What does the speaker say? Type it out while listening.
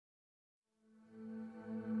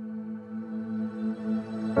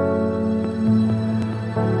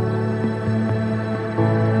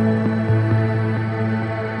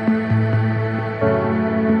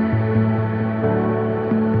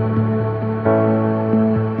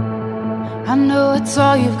Oh, it's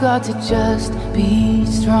all you've got to just be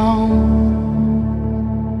strong.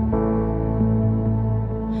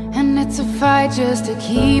 And it's a fight just to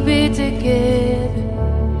keep it together,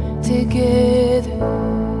 together.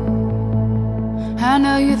 I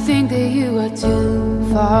know you think that you are too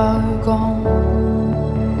far gone,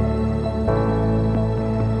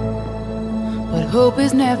 but hope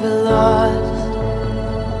is never lost.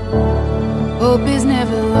 Hope is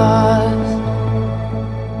never lost.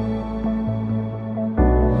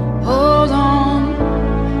 Hold on,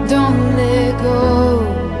 don't let go.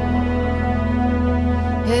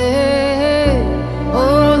 Hey,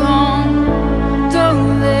 hold on,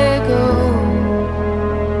 don't let go.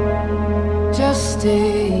 Just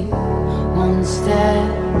stay one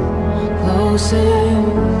step closer,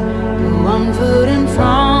 put one foot in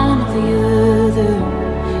front of the other.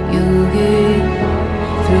 You'll get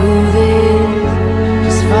through this.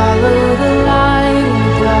 Just follow the light in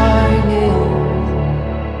the darkness.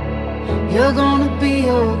 You're gonna be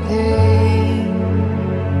okay.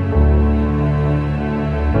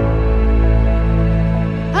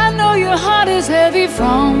 I know your heart is heavy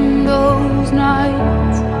from those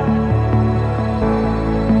nights,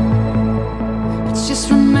 but just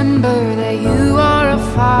remember that you are a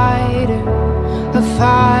fighter, a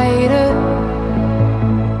fighter.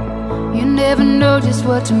 You never know just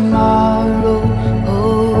what tomorrow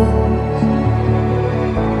holds,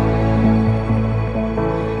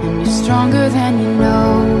 and you're stronger than you know.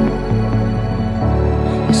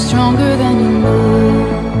 You're stronger than you know.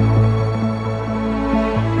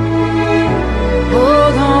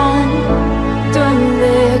 Hold on, don't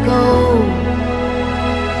let go.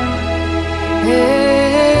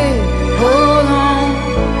 Hey, hold on,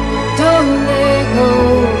 don't let go.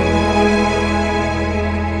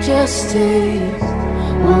 Just take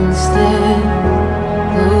one step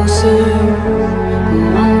closer, put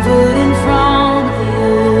one foot in front of the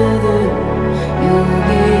other. You'll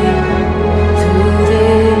get through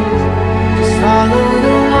this. Just follow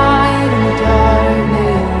the light in the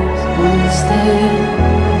darkness. One step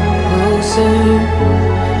closer, put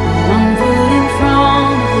one foot in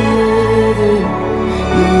front of the other.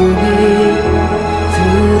 You'll get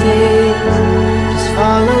through this. Just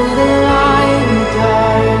follow the light in the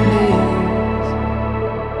darkness.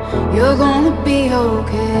 You're gonna be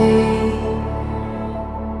okay.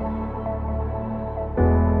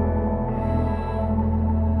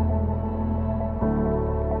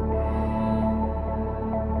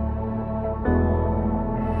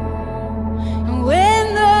 And when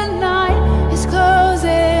the night is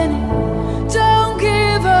closing, don't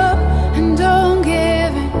give up and don't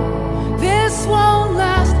give in. This won't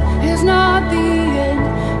last, it's not the end,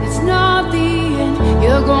 it's not the end.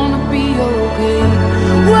 You're gonna be okay.